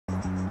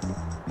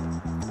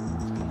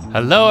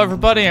Hello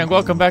everybody and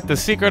welcome back to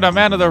Secret of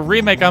Mana, the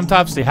remake. I'm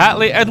Topsy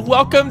Hatley and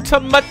welcome to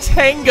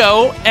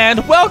Matango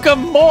and welcome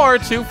more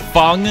to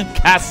Fung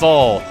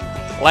Castle.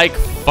 Like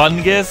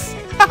fungus.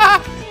 Look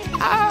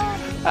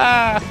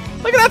at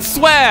that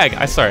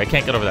swag. Sorry, I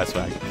can't get over that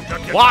swag.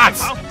 What?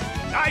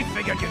 I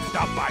figured you'd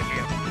stop by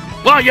here.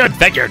 Well, you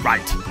figured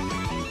right.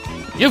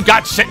 You've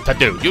got shit to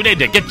do. You need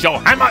to get your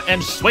hammer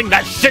and swing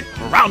that shit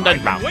round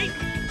and round. Wait,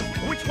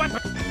 which weapon?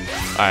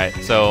 Alright,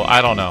 so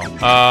I don't know.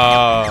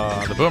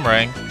 The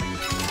boomerang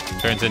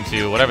turns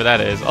into whatever that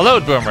is. A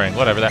load boomerang,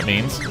 whatever that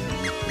means.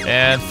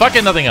 And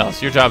fucking nothing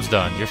else. Your job's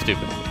done. You're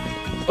stupid.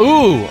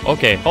 Ooh,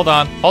 okay, hold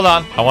on.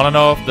 I want to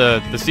know if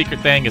the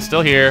secret thing is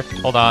still here.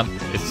 Hold on.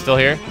 Is it still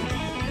here?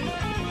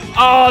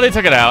 Oh, they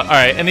took it out.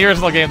 Alright, in the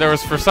original game, there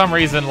was for some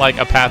reason like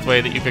a pathway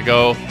that you could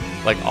go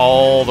like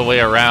all the way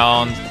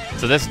around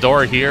to this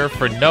door here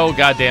for no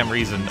goddamn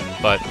reason.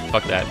 But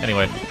fuck that.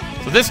 Anyway,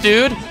 so this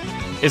dude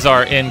is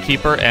our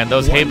innkeeper, and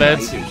those hay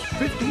beds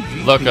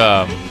look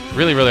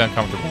really, really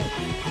uncomfortable.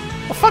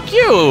 Well, fuck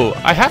you!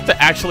 I have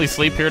to actually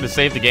sleep here to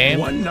save the game?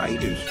 One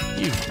night is...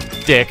 You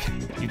dick.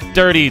 You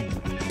dirty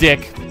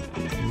dick.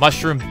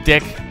 Mushroom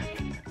dick.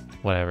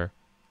 Whatever.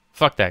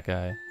 Fuck that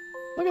guy.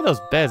 Look at those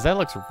beds. That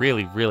looks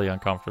really, really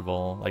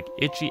uncomfortable. Like,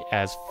 itchy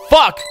as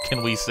fuck,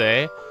 can we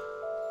say?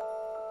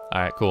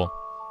 Alright, cool.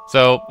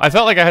 So, I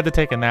felt like I had to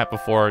take a nap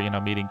before, you know,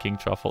 meeting King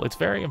Truffle. It's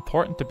very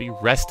important to be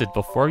rested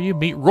before you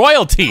meet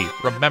royalty!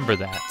 Remember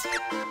that.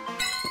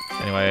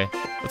 Anyway,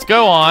 let's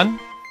go on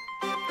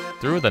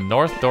through the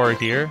north door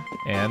here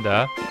and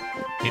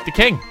meet the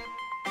king.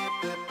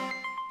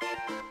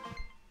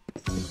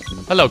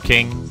 Hello,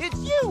 king. It's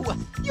you!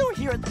 You're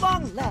here at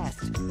long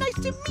last. Nice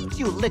to meet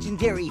you,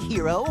 legendary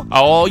hero.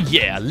 Oh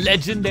yeah,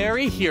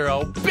 legendary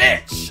hero,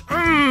 bitch!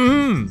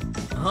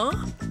 Huh?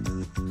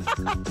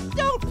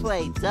 Don't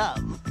play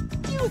dumb.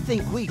 You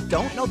think we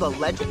don't know the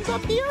legends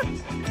up here?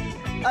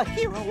 A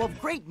hero of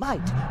great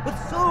might, with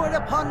sword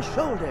upon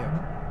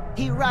shoulder.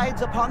 He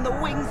rides upon the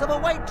wings of a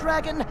white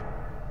dragon,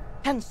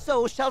 and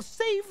so shall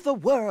save the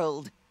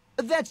world.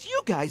 That's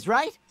you guys,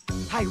 right?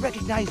 I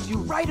recognized you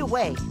right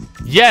away.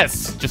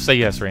 Yes! Just say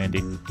yes,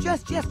 Randy.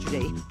 Just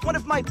yesterday, one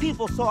of my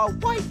people saw a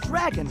white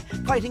dragon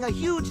fighting a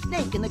huge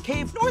snake in the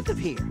cave north of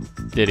here.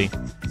 Did he?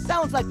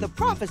 Sounds like the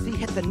prophecy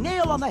hit the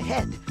nail on the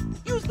head.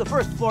 Use the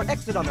first floor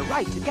exit on the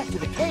right to get to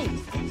the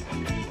cave.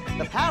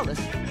 The palace?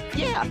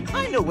 Yeah,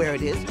 I know where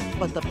it is,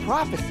 but the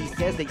prophecy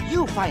says that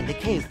you find the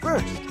cave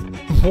first.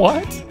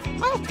 What?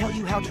 I'll tell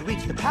you how to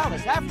reach the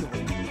palace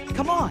afterward.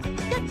 Come on,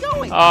 get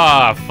going!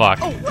 Ah, fuck.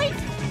 Oh, wait!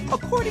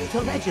 According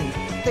to legend,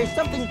 there's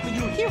something for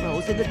you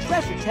heroes in the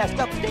treasure chest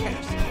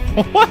upstairs.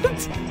 What?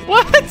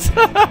 What?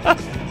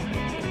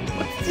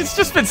 It's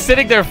just been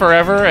sitting there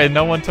forever and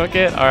no one took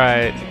it?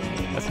 Alright,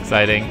 that's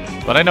exciting.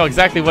 But I know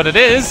exactly what it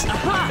is.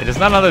 It is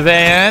none other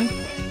than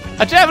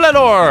a javelin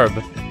orb!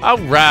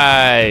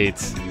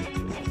 Alright.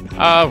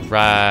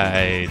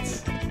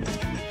 Alright.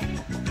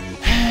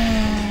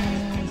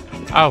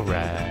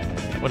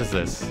 Alright. What is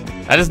this?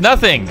 That is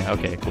nothing!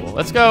 Okay, cool.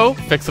 Let's go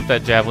fix up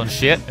that javelin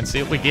shit and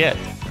see what we get.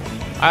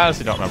 I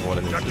honestly don't remember what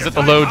it is. Is it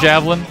the low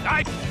javelin?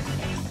 I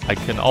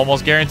can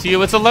almost guarantee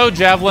you it's a low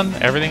javelin.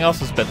 Everything else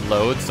has been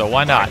low, so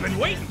why not?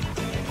 Wait,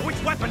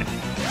 which weapon?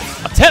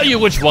 I'll tell you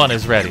which one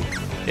is ready.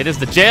 It is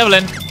the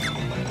javelin.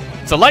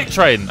 It's a light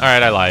trident.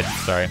 Alright, I lied.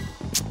 Sorry.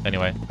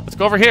 Anyway, let's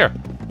go over here.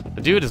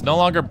 The dude is no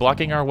longer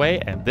blocking our way,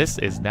 and this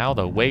is now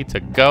the way to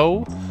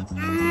go.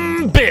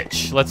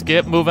 Bitch! Let's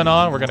get moving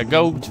on. We're gonna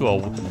go to a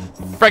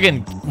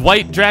friggin'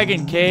 white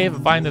dragon cave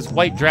and find this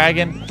white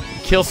dragon.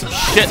 Kill some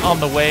shit on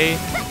the way.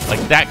 Like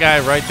that guy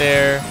right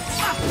there.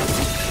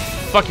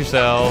 Fuck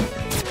yourself.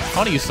 I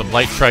want to use some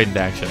light trident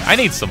action. I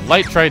need some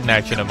light trident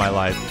action in my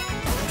life.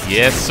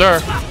 Yes,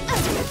 sir.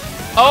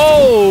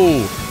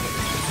 Oh!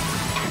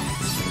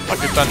 Fuck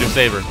your Thunder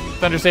Saber.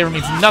 Thunder Saber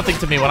means nothing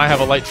to me when I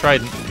have a light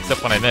trident,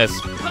 except when I miss.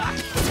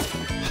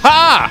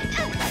 Ha!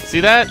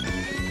 See that?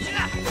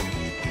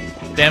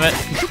 Damn it.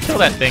 Could you kill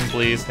that thing,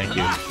 please? Thank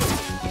you.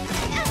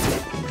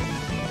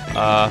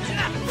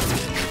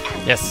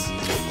 Yes.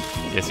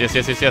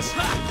 Yes.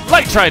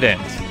 Light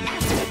trident!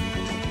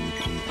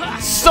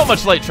 So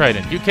much light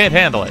trident. You can't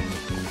handle it.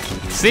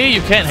 See?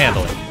 You can't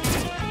handle it.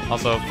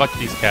 Also, fuck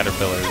these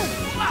caterpillars.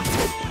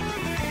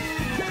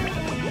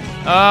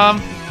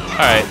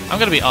 Alright. I'm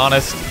gonna be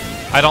honest.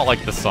 I don't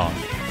like this song.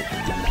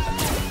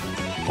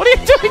 What are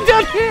you doing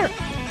down here?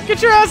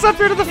 Get your ass up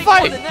here to the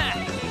fight!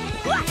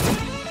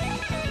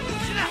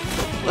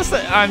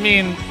 Listen, I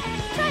mean...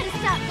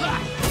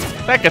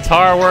 that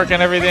guitar work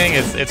and everything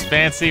it's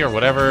fancy or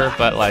whatever,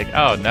 but like,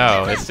 oh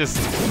no, it's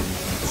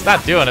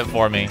not doing it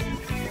for me.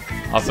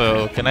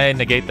 Also, can I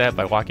negate that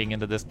by walking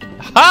into this?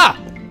 Ha!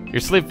 Your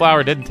sleep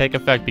flower didn't take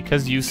effect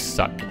because you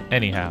suck.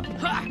 Anyhow.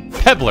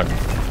 Pebbler.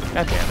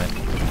 God damn it.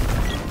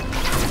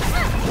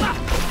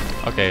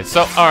 Okay,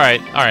 so, alright,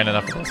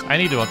 enough of this. I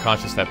need to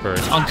unconscious that bird.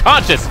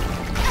 Unconscious!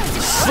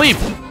 Sleep!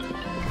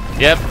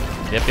 Yep.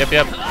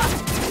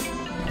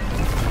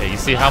 Okay, you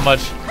see how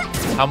much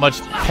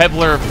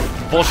Pebbler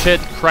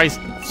bullshit, Christ,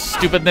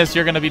 stupidness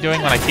you're gonna be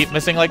doing when I keep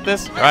missing like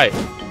this? Right.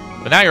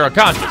 But now you're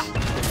unconscious.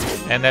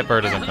 And that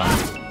bird is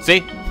unconscious.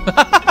 See?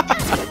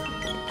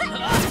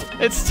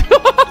 It's too...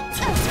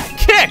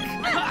 Kick!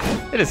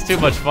 It is too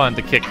much fun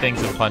to kick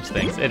things and punch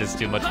things. It is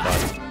too much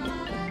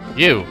fun.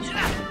 You.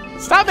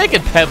 Stop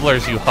making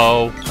pebblers, you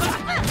hoe.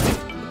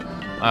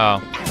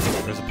 Oh.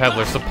 There's a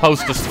pebbler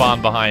supposed to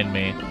spawn behind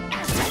me.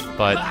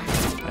 But,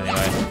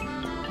 anyway.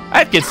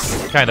 That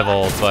gets kind of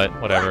old, but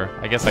whatever.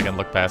 I guess I can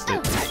look past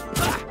it.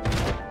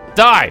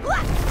 Die!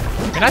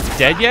 You're not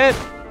dead yet?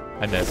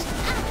 I missed.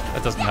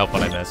 That doesn't help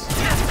when I miss.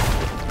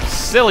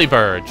 Silly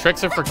bird.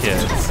 Tricks are for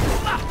kids.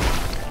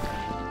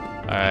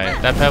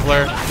 Alright, that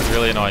pebbler is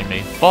really annoying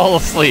me. Fall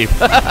asleep.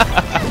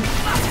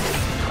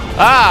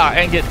 Ah,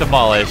 and get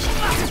demolished.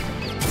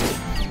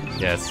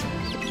 Yes.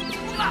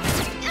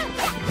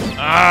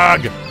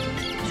 Ugh!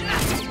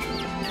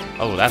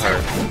 Oh, that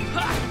hurt.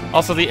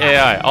 Also the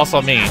AI.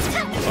 Also me.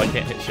 So I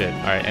can't hit shit.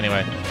 Alright,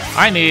 anyway.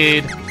 I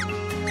need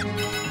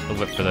a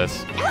whip for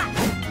this.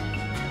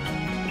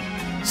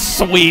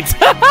 Sweet!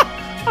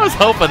 I was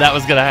hoping that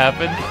was gonna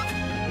happen.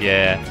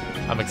 Yeah,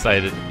 I'm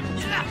excited.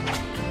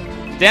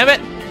 Damn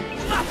it!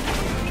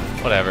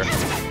 Whatever.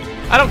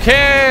 I don't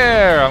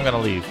care! I'm gonna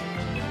leave.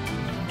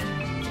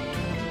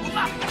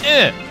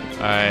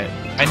 Alright.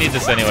 I need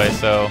this anyway,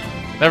 so...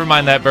 Never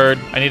mind that bird.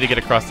 I need to get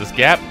across this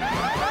gap.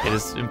 It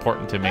is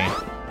important to me.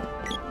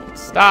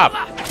 Stop!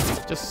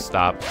 Just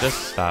stop.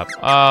 Just stop.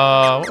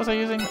 What was I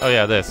using? Oh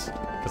yeah, this.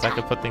 Because I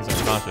could put things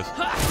unconscious.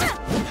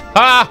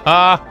 Ha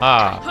ha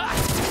ha!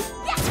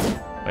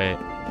 Wait.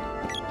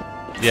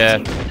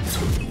 Yeah.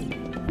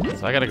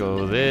 So I gotta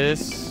go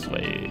this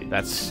way.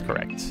 That's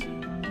correct.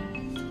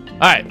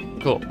 Alright,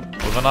 cool.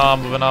 Moving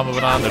on, moving on,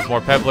 moving on. There's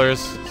more pebblers.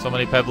 So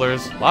many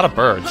pebblers. A lot of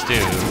birds,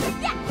 too.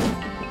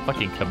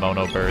 Fucking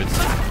kimono birds.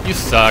 You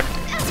suck.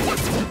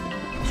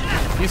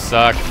 You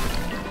suck.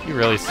 You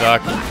really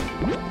suck.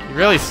 You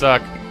really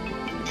suck.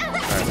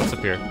 Alright, what's up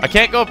here? I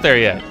can't go up there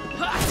yet.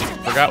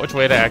 Forgot which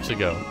way to actually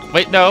go.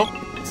 Wait, no.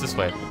 It's this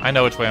way. I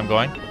know which way I'm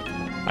going.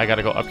 I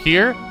gotta go up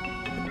here.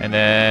 And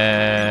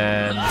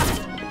then...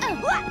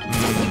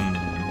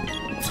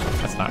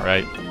 That's not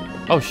right.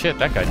 Oh shit,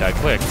 that guy died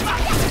quick.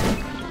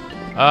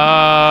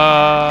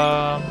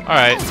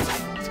 Alright.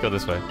 Let's go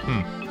this way.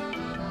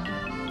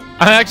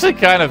 I actually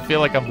kind of feel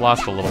like I'm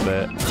lost a little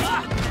bit.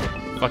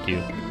 Fuck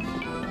you.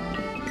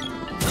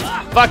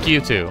 Fuck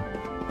you too.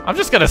 I'm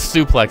just gonna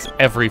suplex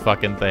every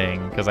fucking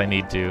thing, because I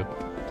need to.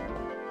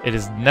 It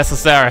is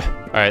necessary.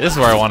 Alright, this is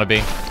where I want to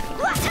be.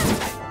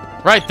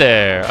 Right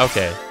there.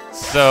 Okay.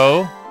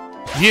 So,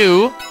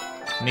 you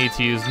need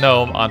to use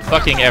Gnome on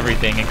fucking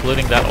everything,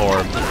 including that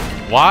orb.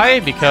 Why?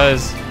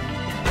 Because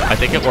I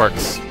think it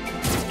works.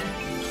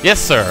 Yes,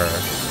 sir.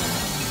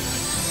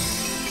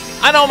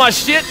 I know my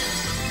shit.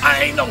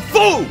 I ain't no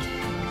fool.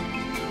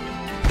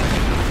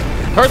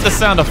 Heard the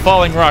sound of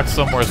falling rocks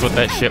somewhere with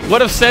that shit.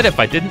 Would have said if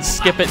I didn't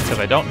skip it, because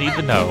I don't need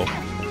to know.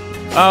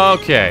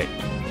 Okay.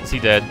 Is he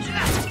dead?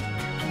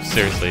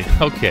 Seriously.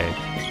 Okay.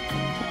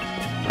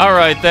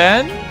 Alright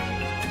then.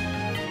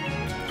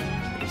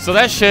 So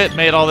that shit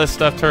made all this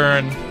stuff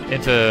turn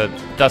into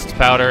dust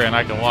powder, and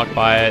I can walk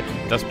by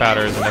it. Dust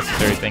powder is a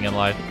necessary thing in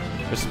life.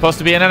 There's supposed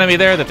to be an enemy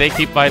there that they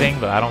keep fighting,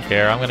 but I don't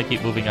care. I'm going to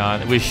keep moving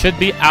on. We should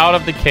be out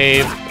of the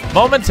cave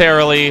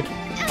momentarily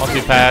once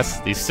we pass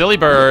these silly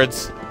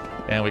birds.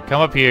 And we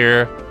come up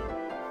here.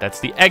 That's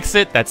the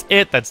exit. That's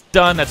it. That's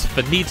done. That's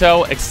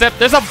finito. Except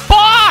there's a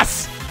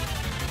boss!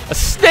 A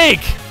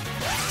snake!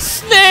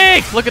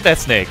 Snake! Look at that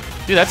snake.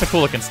 Dude, that's a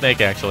cool looking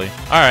snake, actually.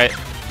 Alright.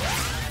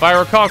 If I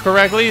recall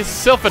correctly,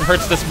 Sylphin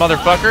hurts this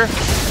motherfucker.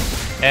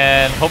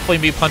 And hopefully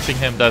me punching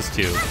him does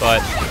too.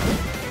 But,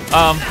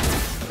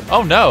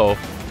 oh no.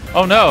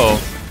 Oh no.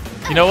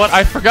 You know what?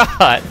 I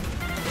forgot.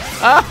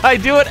 I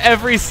do it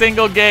every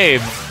single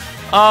game.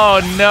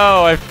 Oh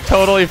no, I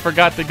totally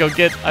forgot to go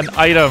get an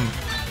item.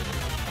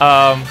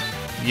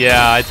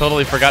 Yeah, I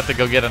totally forgot to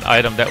go get an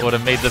item that would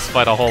have made this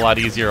fight a whole lot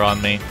easier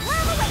on me.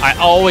 I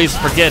always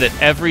forget it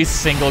every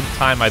single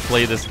time I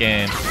play this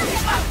game.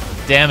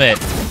 Damn it.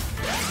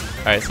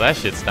 Alright, so that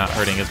shit's not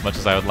hurting as much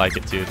as I would like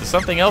it to. Does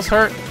something else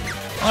hurt?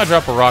 I'm gonna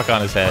drop a rock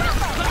on his head.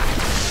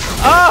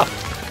 Oh!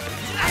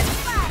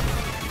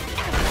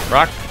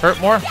 Rock hurt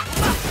more?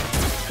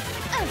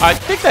 I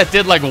think that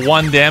did like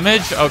 1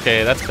 damage.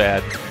 Okay, that's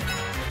bad.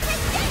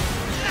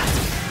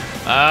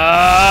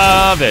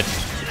 Bitch.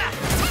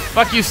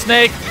 Fuck you,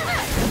 snake.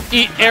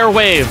 Eat air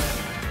wave.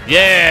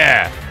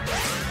 Yeah.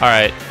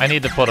 Alright, I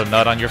need to put a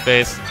nut on your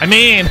face. I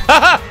mean,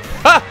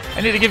 I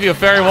need to give you a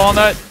fairy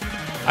walnut.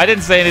 I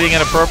didn't say anything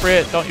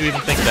inappropriate. Don't you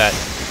even think that.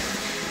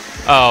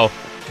 Oh.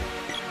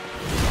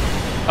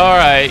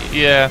 Alright,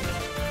 yeah.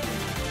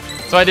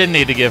 So I didn't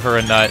need to give her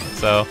a nut,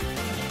 so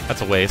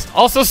that's a waste.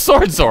 Also,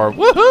 Sword Zor.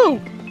 Woohoo!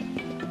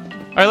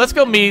 Alright, let's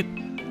go meet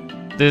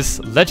this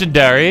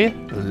legendary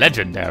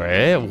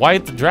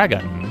white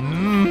dragon.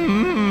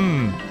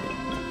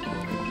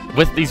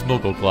 With these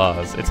Moogle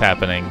claws. It's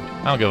happening.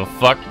 I don't give a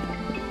fuck.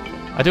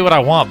 I do what I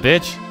want,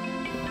 bitch.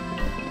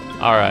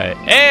 Alright.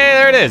 Hey,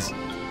 there it is!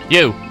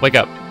 You, wake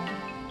up.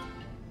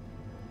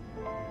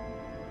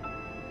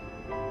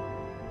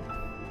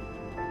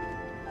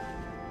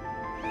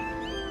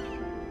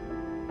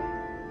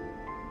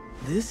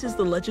 This is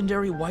the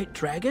legendary white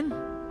dragon?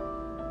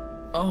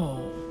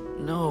 Oh,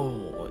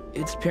 no.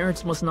 Its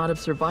parents must not have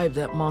survived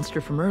that monster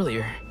from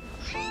earlier.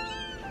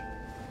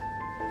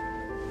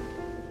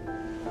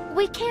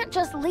 We can't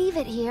just leave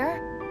it here.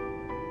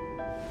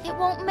 It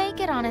won't make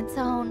it on its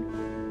own.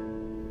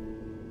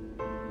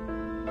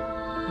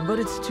 But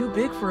it's too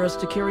big for us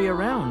to carry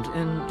around,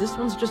 and this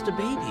one's just a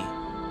baby.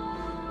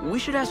 We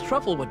should ask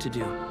Truffle what to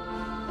do.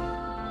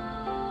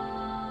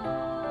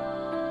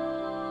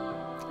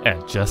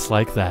 And just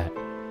like that,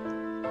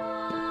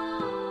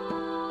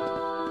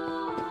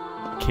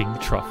 King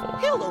Truffle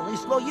He'll only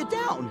slow you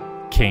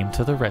down. came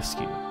to the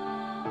rescue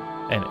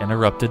and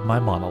interrupted my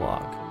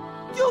monologue.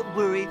 Don't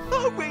worry,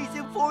 I'll raise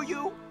him for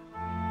you.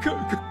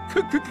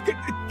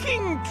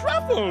 King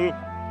Truffle!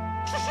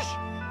 Shh.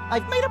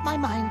 I've made up my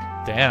mind.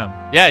 Damn.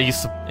 Yeah, you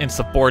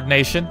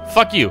insubordination.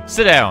 Fuck you.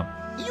 Sit down.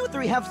 You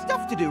three have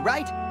stuff to do,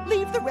 right?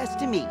 Leave the rest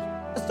to me.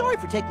 Sorry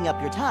for taking up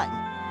your time.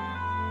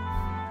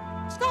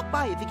 Stop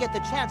by if you get the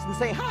chance and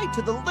say hi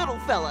to the little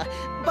fella.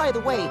 By the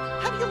way,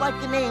 how do you like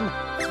the name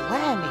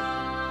Flammy?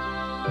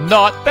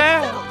 Not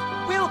bad.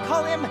 We'll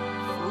call him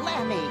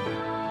Flammy.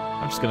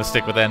 I'm just gonna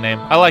stick with that name.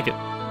 I like it.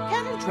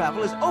 Cannon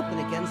travel is open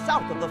again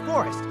south of the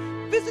forest.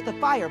 Visit the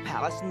Fire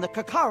Palace in the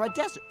Kakara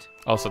Desert.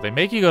 Oh, so they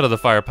make you go to the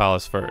Fire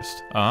Palace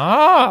first.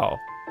 Oh.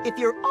 If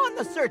you're on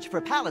the search for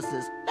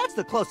palaces, that's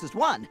the closest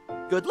one.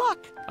 Good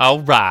luck.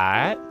 All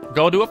right.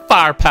 Go to a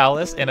Fire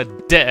Palace and a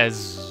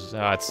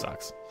Oh, it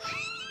sucks.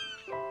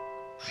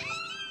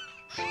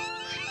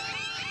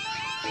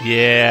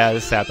 Yeah,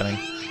 this is happening.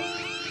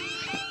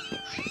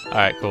 All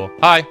right, cool.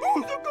 Hi.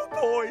 Oh, good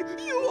boy.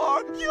 You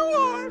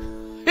are.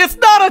 It's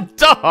not a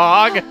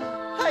dog.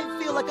 I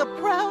feel like a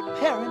proud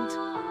parent.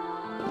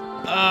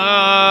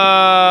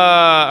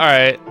 All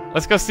right.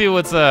 Let's go see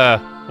what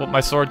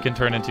my sword can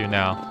turn into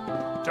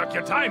now. Took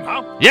your time,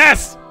 huh?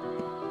 Yes.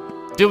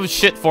 Do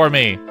shit for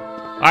me.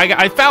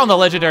 I found the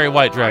legendary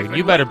white dragon.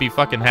 You better be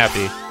fucking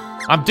happy.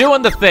 I'm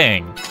doing the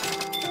thing.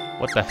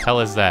 What the hell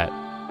is that?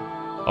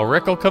 A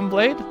Rickelcum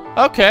blade?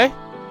 Okay.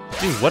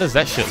 Dude, what does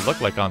that shit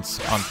look like on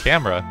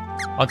camera?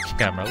 On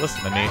camera,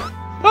 listen to me.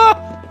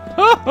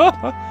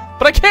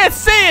 But I can't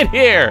see it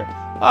here!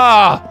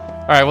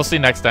 Alright, we'll see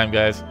next time,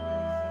 guys.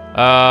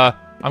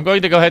 I'm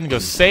going to go ahead and go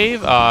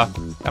save, and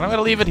I'm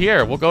gonna leave it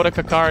here. We'll go to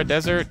Kakara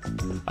Desert,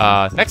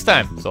 next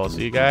time. So I'll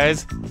see you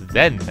guys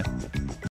then.